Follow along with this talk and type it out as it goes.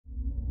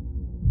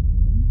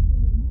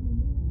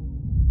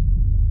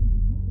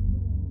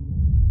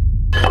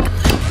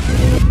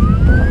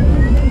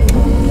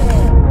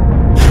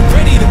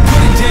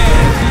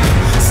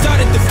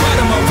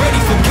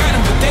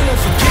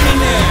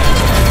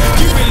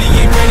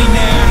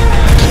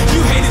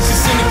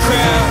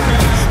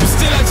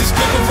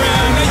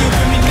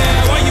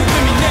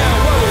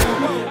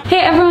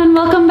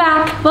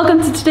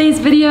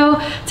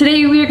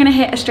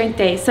a strength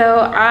day.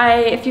 So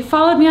if you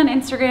followed me on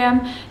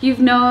Instagram, you've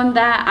known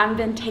that I've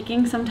been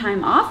taking some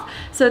time off.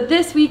 So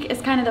this week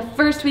is kind of the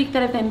first week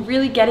that I've been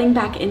really getting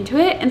back into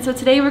it. And so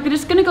today we're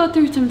just gonna go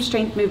through some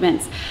strength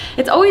movements.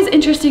 It's always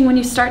interesting when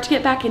you start to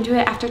get back into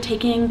it after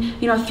taking,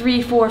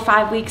 3, 4,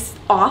 5 weeks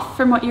off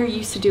from what you're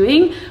used to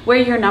doing, where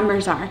your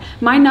numbers are.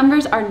 My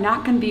numbers are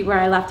not gonna be where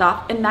I left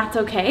off, and that's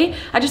okay.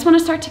 I just wanna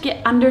start to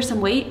get under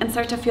some weight and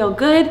start to feel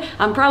good.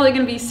 I'm probably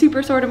gonna be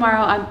super sore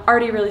tomorrow. I'm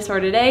already really sore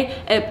today,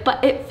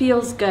 but it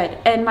feels good.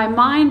 And my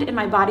mind and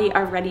my body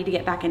are ready to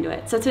get back into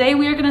it. So today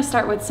we are gonna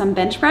start with some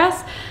bench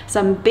press,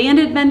 some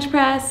banded bench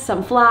press,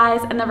 some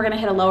flies, and then we're gonna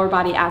hit a lower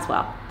body as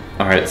well.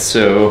 All right,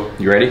 so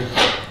you ready?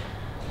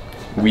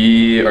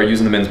 We are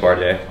using the men's bar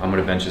today. I'm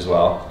gonna bench as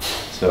well.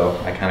 So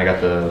I kind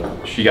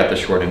of she got the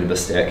short end of the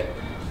stick.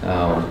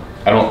 I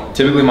don't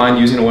typically mind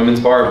using a women's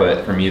bar,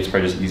 but for me, it's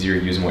probably just easier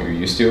using what you're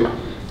used to.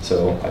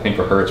 So I think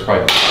for her, it's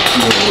probably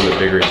even a little bit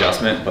bigger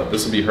adjustment, but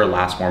this will be her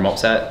last warm-up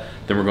set.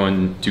 Then we're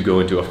going to go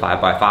into a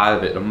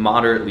 5x5 at a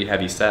moderately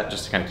heavy set,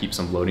 just to kind of keep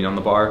some loading on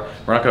the bar.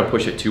 We're not gonna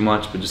push it too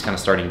much, but just kind of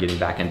starting getting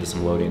back into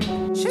some loading. Big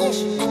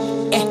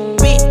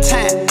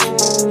time,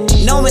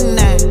 no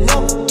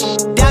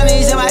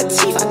diamonds in my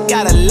teeth, I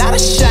got a lot of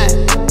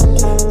shine.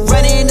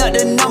 Running up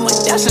the number,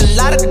 that's a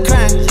lot of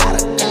crime.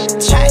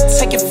 Try to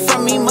take it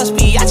from me, must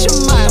be out your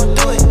mind.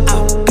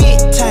 I'm big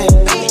time,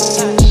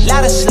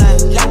 lot of slime.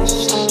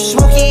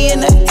 Smoky in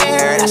the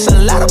air, that's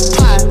a lot of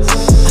pine.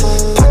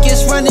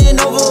 Pockets running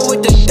over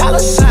with the dollar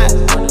sign.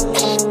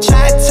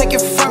 Try to take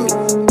it from me.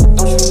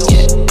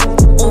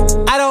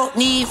 I don't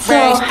need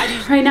rags.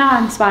 Right now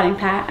I'm spotting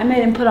Pat. I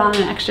made him put on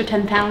an extra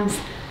 10 pounds.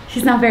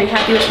 He's not very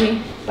happy with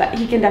me, but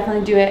he can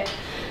definitely do it.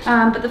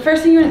 But the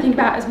first thing you want to think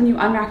about is when you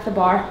unrack the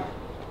bar,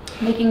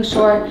 making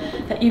sure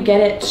that you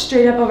get it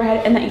straight up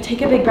overhead and that you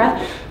take a big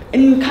breath,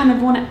 and you kind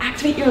of want to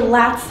activate your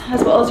lats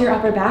as well as your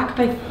upper back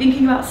by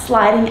thinking about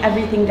sliding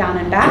everything down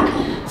and back.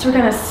 So we're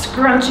kind of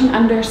scrunching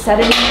under,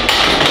 setting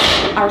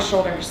our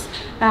shoulders.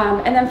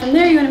 And then from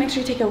there, you want to make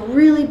sure you take a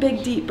really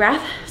big deep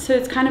breath. So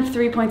it's kind of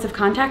 3 points of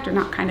contact, or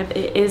not kind of,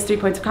 it is 3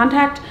 points of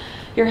contact.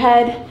 Your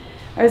head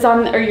is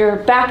on, or your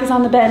back is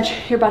on the bench,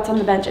 your butt's on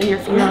the bench, and your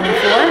feet are on the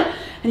floor.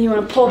 And you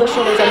want to pull the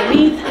shoulders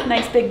underneath,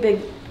 nice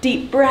big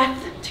deep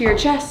breath to your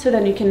chest, so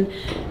then you can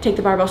take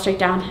the barbell straight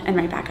down and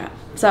right back up.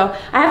 So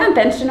I haven't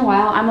benched in a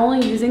while. I'm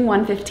only using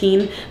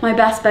 115. My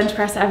best bench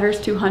press ever is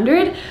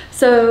 200.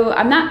 So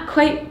I'm not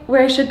quite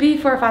where I should be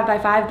for a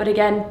 5x5, but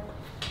again,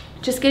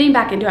 just getting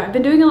back into it. I've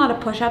been doing a lot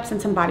of push-ups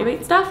and some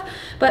bodyweight stuff,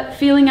 but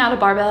feeling out a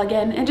barbell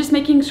again and just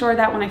making sure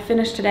that when I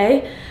finish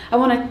today, I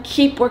want to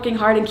keep working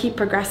hard and keep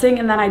progressing,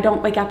 and then I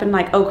don't wake up and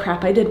like, oh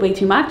crap, I did way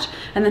too much,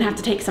 and then have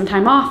to take some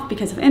time off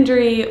because of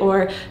injury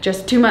or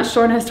just too much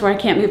soreness where I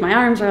can't move my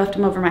arms or lift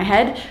them over my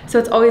head. So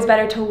it's always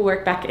better to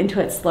work back into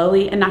it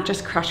slowly and not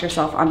just crush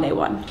yourself on day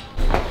one.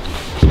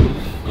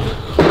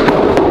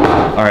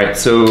 All right,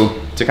 so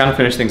to kind of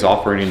finish things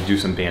off, we're gonna do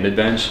some banded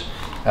bench.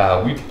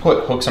 We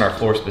put hooks on our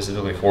floor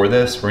specifically for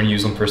this. We're gonna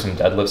use them for some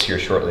deadlifts here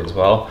shortly as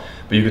well,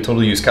 but you could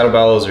totally use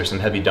kettlebells or some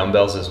heavy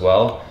dumbbells as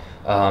well.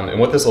 And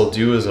what this will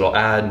do is it'll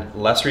add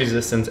less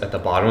resistance at the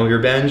bottom of your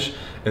bench,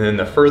 and then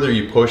the further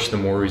you push, the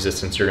more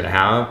resistance you're gonna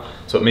have.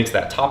 So it makes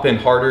that top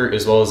end harder,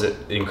 as well as it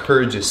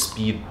encourages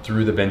speed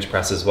through the bench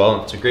press as well.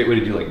 And it's a great way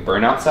to do like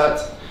burnout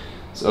sets.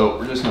 So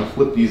we're just gonna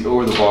flip these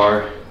over the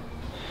bar.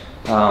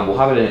 We'll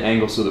have it at an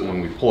angle so that when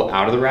we pull it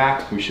out of the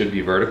rack, we should be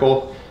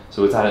vertical.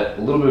 So it's at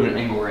a little bit of an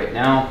angle right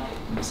now.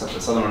 I'm gonna set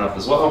this other one up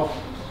as well.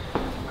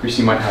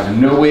 Chrissy might have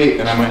no weight,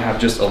 and I might have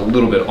just a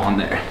little bit on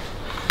there.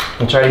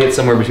 I'll try to get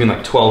somewhere between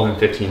like 12 and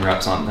 15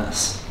 reps on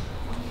this.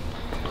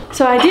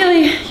 So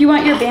ideally, you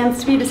want your bands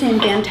to be the same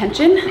band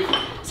tension,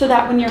 so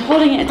that when you're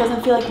holding it, it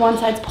doesn't feel like one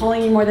side's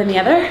pulling you more than the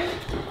other.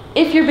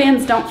 If your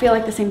bands don't feel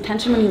like the same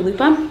tension when you loop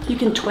them, you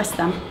can twist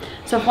them.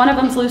 So if one of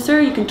them's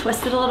looser, you can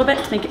twist it a little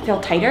bit to make it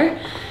feel tighter,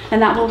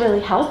 and that will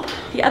really help.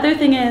 The other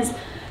thing is,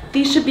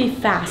 these should be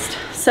fast.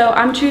 So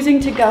I'm choosing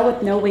to go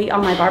with no weight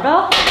on my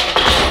barbell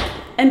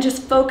and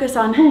just focus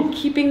on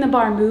keeping the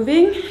bar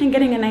moving and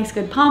getting a nice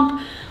good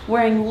pump,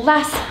 worrying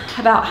less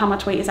about how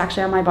much weight is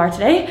actually on my bar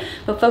today,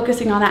 but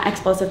focusing on that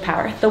explosive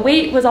power. The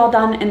weight was all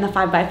done in the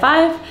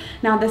 5x5.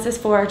 Now this is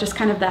for just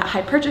kind of that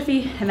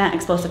hypertrophy and that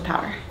explosive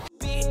power.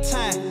 Big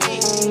time,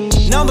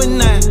 number 9.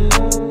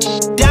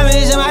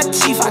 Diamonds in my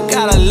teeth, I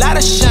got a lot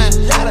of shine.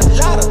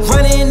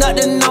 Running up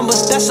the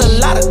numbers, that's a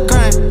lot of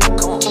grind.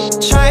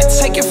 Try to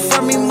take it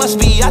from me, must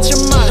be out your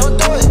mind.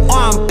 Oh,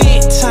 I'm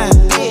big time,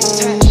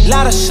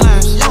 lot of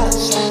slime.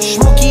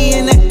 Smoky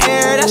in the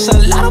air, that's a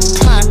lot of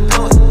pine.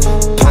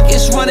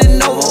 Pockets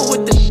running over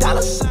with the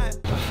dollar sign.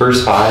 The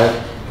first 5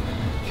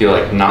 feel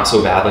like not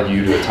so bad, like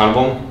you do a ton of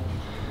them.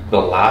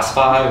 The last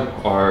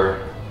 5 are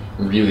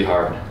really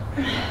hard.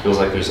 Feels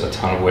like there's a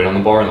ton of weight on the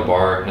bar, and the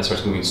bar, and it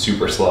starts moving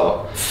super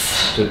slow.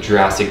 It's a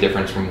drastic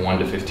difference from 1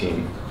 to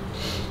 15.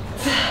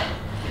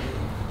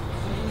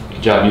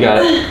 Good job, you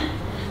got it.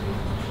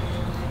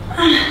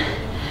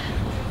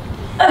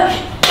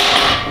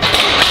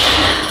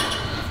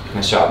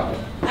 Nice job.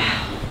 All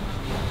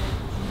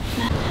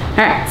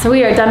All right, so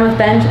we are done with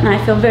bench and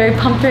I feel very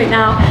pumped right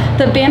now.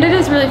 The banded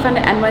is really fun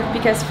to end with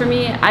because for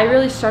me, I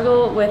really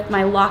struggle with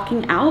my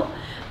locking out,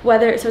 so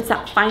it's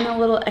that final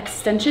little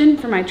extension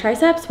for my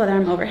triceps, whether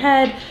I'm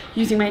overhead,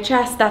 using my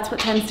chest, that's what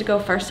tends to go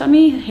first on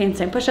me,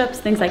 handstand push-ups,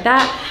 things like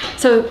that.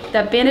 So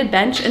that banded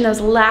bench in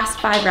those last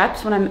 5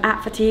 reps when I'm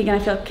at fatigue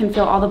and I can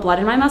feel all the blood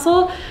in my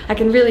muscle, I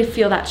can really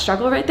feel that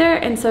struggle right there.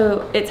 And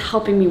so it's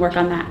helping me work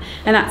on that.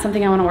 And that's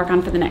something I wanna work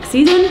on for the next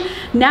season.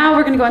 Now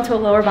we're gonna go into a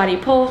lower body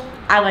pull.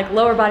 I like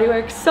lower body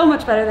work so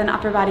much better than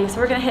upper body. So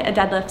we're gonna hit a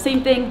deadlift,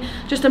 same thing,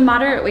 just a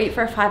moderate weight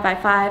for a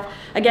 5x5.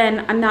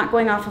 Again, I'm not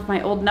going off of my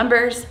old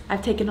numbers.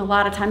 I've taken a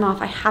lot of time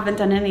off. I haven't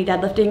done any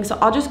deadlifting. So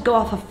I'll just go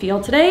off of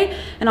feel today.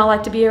 And I'll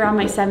like to be around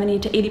my 70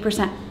 to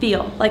 80%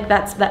 feel. Like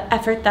that's the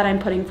effort that I'm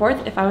putting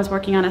forth if I was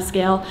working on a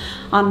scale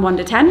on 1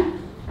 to 10.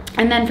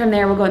 And then from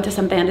there, we'll go into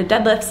some banded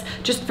deadlifts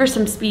just for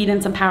some speed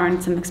and some power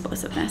and some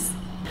explosiveness.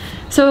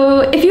 So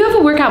if you have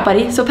a workout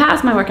buddy, so Pat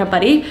is my workout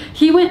buddy,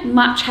 he went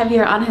much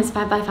heavier on his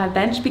 5x5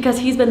 bench because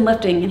he's been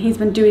lifting and he's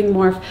been doing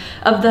more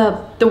of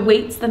the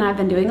weights than I've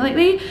been doing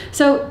lately.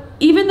 So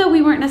even though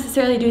we weren't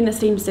necessarily doing the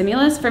same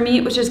stimulus, for me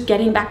it was just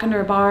getting back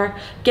under a bar,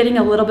 getting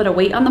a little bit of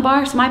weight on the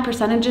bar, so my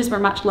percentages were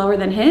much lower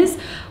than his.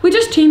 We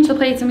just changed the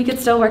plates and we could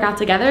still work out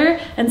together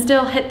and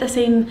still hit the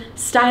same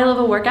style of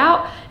a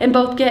workout and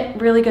both get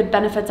really good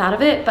benefits out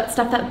of it, but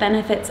stuff that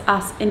benefits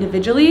us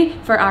individually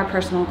for our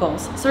personal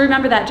goals. So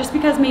remember that just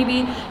because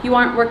maybe you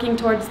aren't working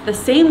towards the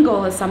same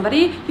goal as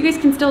somebody, you guys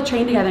can still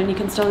train together and you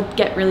can still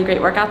get really great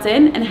workouts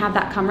in and have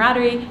that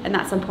camaraderie and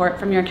that support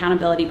from your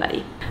accountability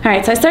buddy. All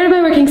right, so I started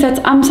my working sets.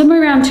 I'm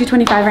somewhere around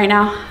 225 right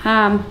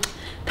now.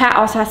 Pat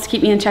also has to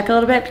keep me in check a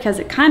little bit because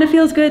it kind of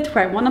feels good to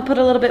where I want to put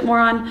a little bit more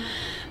on,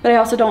 but I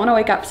also don't want to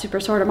wake up super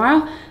sore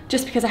tomorrow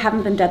just because I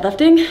haven't been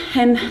deadlifting.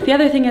 And the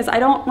other thing is I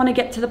don't want to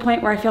get to the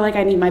point where I feel like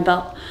I need my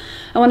belt.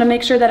 I want to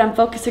make sure that I'm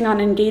focusing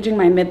on engaging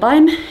my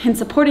midline and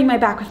supporting my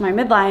back with my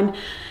midline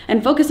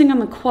and focusing on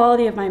the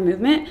quality of my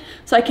movement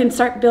so I can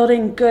start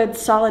building good,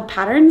 solid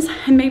patterns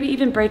and maybe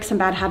even break some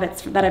bad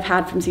habits that I've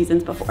had from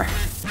seasons before.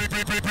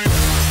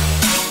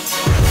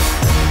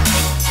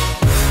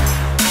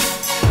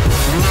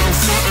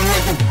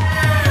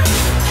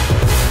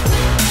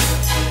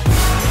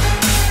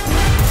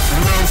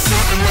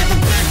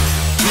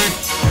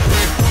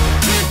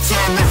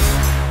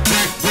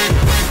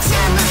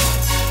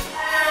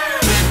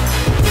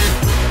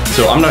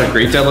 So I'm not a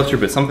great deadlifter,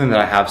 but something that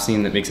I have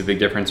seen that makes a big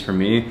difference for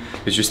me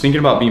is just thinking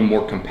about being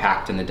more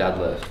compact in the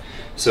deadlift.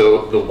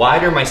 So the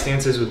wider my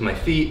stance is with my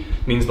feet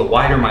means the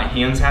wider my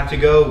hands have to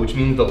go, which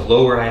means the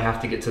lower I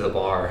have to get to the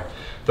bar.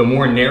 The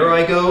more narrow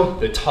I go,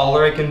 the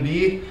taller I can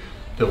be.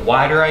 The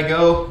wider I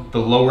go, the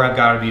lower I've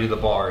got to be to the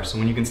bar. So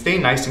when you can stay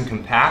nice and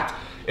compact,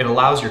 it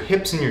allows your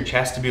hips and your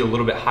chest to be a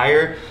little bit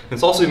higher. And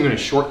it's also going to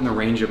shorten the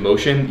range of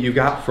motion you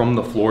got from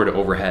the floor to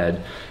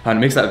overhead. And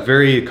it makes that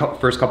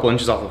first couple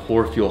inches off the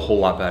floor feel a whole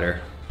lot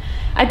better.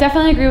 I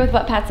definitely agree with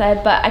what Pat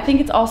said, but I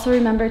think it's also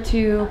remember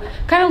to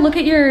kind of look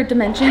at your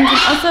dimensions and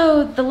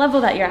also the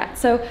level that you're at.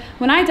 So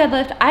when I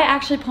deadlift, I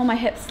actually pull my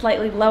hips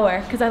slightly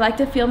lower because I like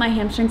to feel my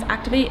hamstrings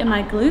activate in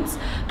my glutes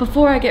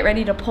before I get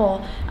ready to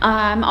pull.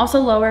 I'm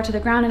also lower to the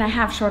ground and I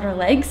have shorter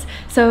legs,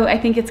 so I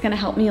think it's gonna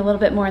help me a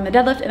little bit more in the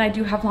deadlift, and I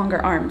do have longer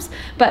arms.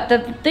 But the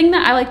thing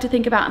that I like to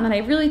think about and that I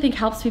really think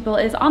helps people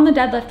is on the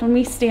deadlift when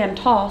we stand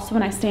tall, so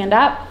when I stand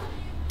up,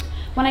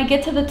 when I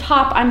get to the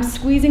top, I'm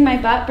squeezing my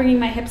butt, bringing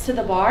my hips to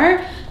the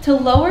bar. To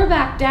lower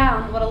back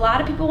down, what a lot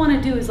of people want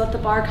to do is let the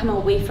bar come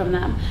away from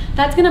them.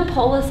 That's going to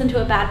pull us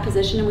into a bad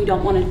position and we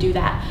don't want to do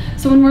that.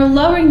 So when we're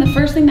lowering, the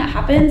first thing that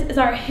happens is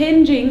we're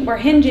hinging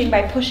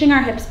by pushing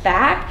our hips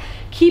back,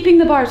 keeping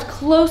the bars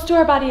close to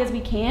our body as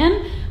we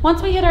can.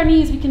 Once we hit our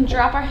knees, we can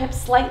drop our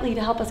hips slightly to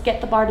help us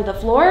get the bar to the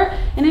floor,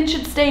 and it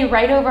should stay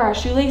right over our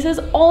shoelaces,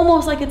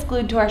 almost like it's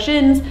glued to our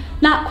shins.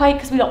 Not quite,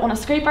 because we don't want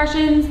to scrape our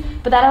shins,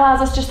 but that allows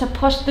us just to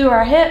push through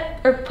our hip,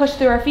 or push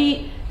through our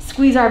feet,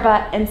 squeeze our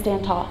butt, and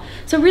stand tall.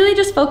 So really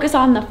just focus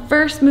on the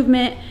first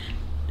movement.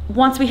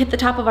 Once we hit the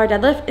top of our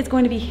deadlift, it's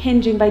going to be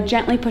hinging by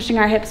gently pushing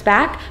our hips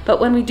back, but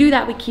when we do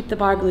that, we keep the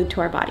bar glued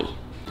to our body.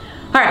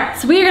 All right,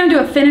 so we are gonna do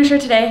a finisher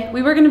today.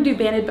 We were gonna do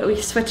banded, but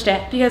we switched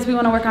it because we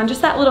wanna work on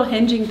just that little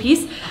hinging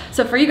piece.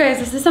 So for you guys,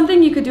 this is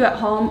something you could do at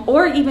home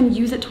or even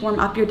use it to warm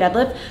up your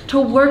deadlift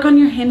to work on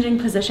your hinging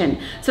position.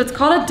 So it's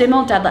called a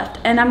Dimmel deadlift,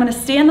 and I'm gonna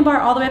stand the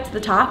bar all the way up to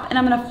the top, and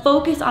I'm gonna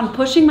focus on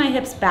pushing my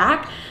hips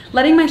back,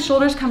 letting my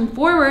shoulders come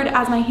forward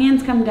as my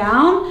hands come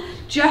down,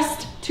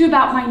 just to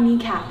about my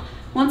kneecap.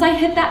 Once I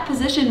hit that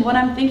position, what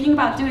I'm thinking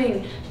about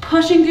doing,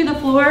 pushing through the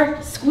floor,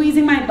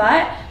 squeezing my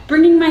butt,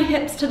 bringing my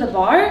hips to the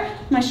bar,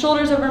 my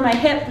shoulders over my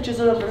hip, which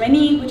is over my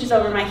knee, which is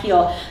over my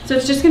heel. So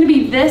it's just gonna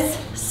be this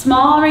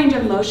small range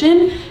of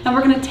motion, and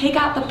we're gonna take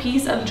out the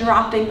piece of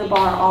dropping the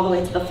bar all the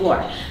way to the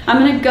floor. I'm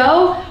gonna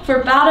go for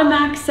about a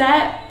max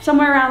set,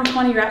 somewhere around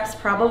 20 reps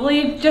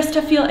probably, just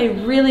to feel a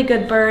really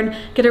good burn,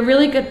 get a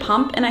really good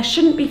pump, and I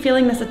shouldn't be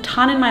feeling this a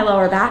ton in my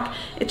lower back.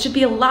 It should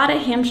be a lot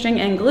of hamstring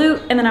and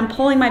glute, and then I'm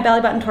pulling my belly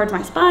button towards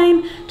my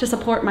spine to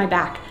support my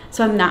back,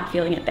 so I'm not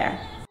feeling it there.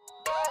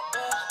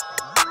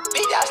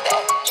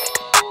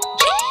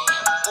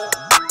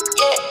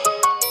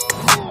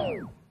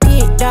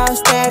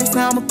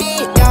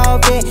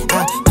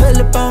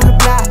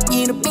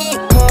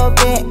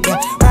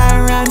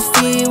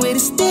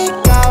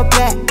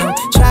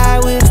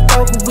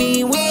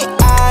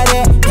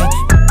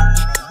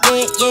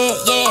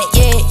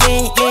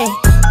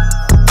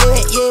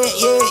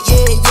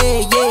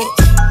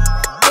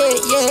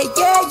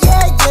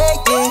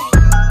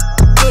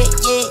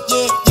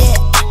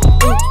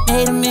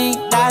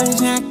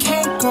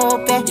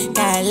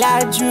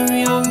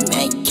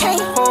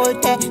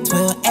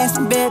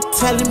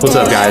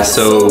 guys,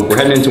 so we're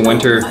heading into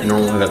winter.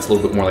 Normally that's a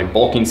little bit more like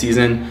bulking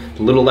season,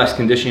 a little less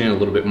conditioning, a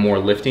little bit more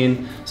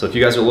lifting. So if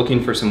you guys are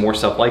looking for some more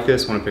stuff like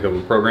this, want to pick up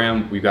a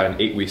program, we've got an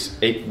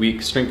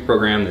 8-week strength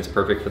program that's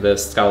perfect for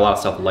this. It's got a lot of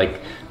stuff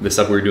like the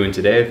stuff we were doing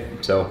today.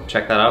 So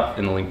check that out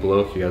in the link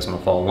below if you guys want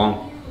to follow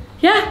along.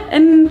 Yeah,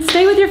 and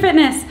stay with your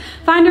fitness.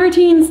 Find a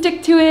routine,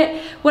 stick to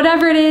it,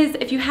 whatever it is.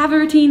 If you have a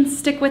routine,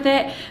 stick with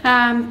it.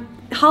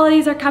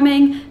 Holidays are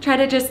coming, try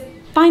to just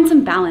find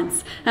some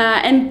balance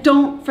and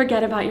don't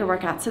forget about your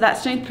workouts. So that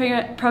strength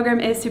program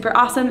is super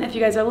awesome if you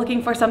guys are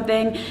looking for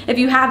something. If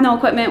you have no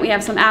equipment, we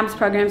have some abs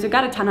programs. We've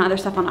got a ton of other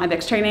stuff on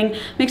IBEX training.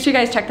 Make sure you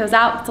guys check those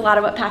out. It's a lot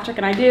of what Patrick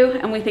and I do,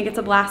 and we think it's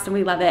a blast and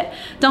we love it.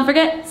 Don't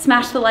forget,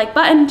 smash the like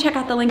button, check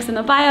out the links in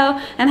the bio,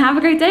 and have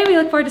a great day. We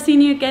look forward to seeing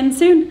you again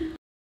soon.